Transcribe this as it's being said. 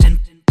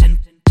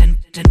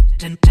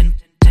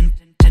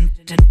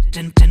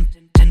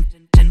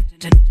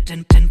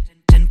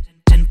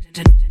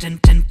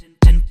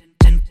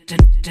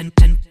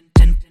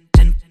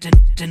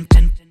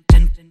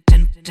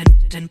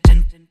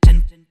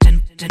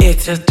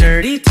It's a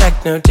dirty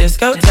techno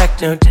disco,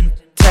 techno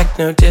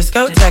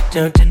disco,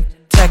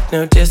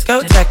 techno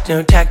disco,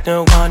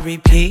 techno on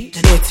repeat.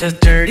 It's a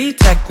dirty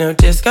techno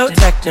disco,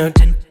 techno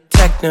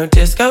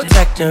disco,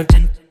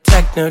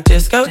 techno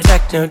disco,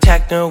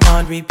 techno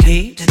on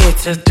repeat.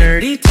 It's a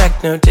dirty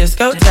techno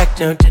disco,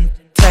 techno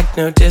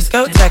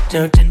disco,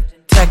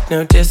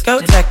 techno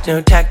disco,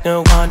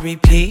 techno on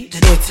repeat.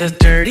 It's a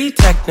dirty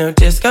techno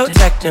disco,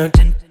 techno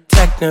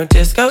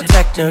disco,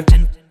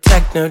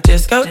 techno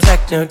disco,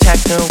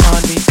 techno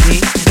on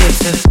repeat.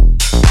 It's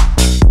a